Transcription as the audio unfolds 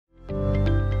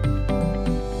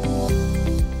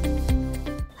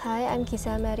I'm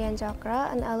Giselle M,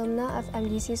 Tjokro, an alumna of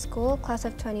MDC School, class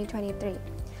of 2023.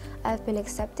 I've been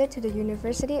accepted to the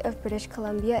University of British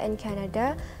Columbia in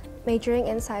Canada, majoring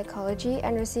in psychology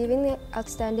and receiving the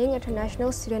Outstanding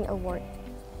International Student Award.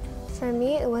 For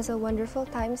me, it was a wonderful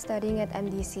time studying at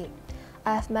MDC.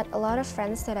 I have met a lot of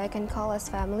friends that I can call as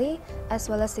family, as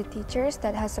well as the teachers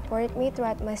that have supported me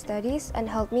throughout my studies and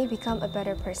helped me become a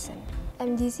better person.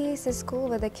 MDC is a school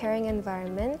with a caring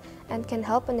environment and can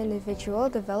help an individual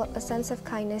develop a sense of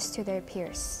kindness to their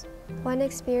peers. One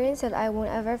experience that I won't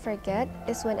ever forget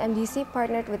is when MDC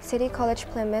partnered with City College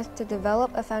Plymouth to develop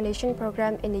a foundation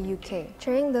program in the UK.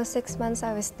 During those 6 months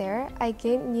I was there, I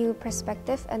gained new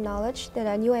perspective and knowledge that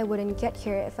I knew I wouldn't get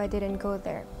here if I didn't go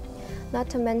there.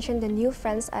 Not to mention the new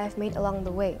friends I have made along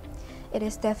the way. It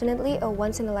is definitely a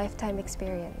once-in-a-lifetime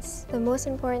experience. The most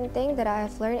important thing that I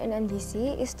have learned in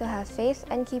MDC is to have faith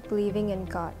and keep believing in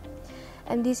God.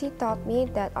 MDC taught me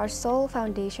that our sole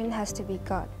foundation has to be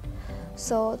God.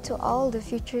 So to all the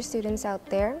future students out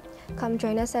there, come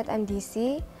join us at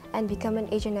MDC and become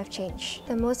an agent of change.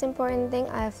 The most important thing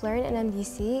I have learned in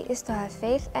MDC is to have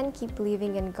faith and keep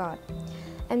believing in God.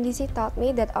 MDC taught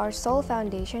me that our sole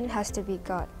foundation has to be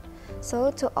God.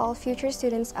 So to all future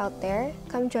students out there,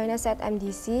 come join us at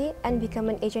MDC and become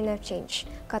an agent of change.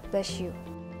 God bless you.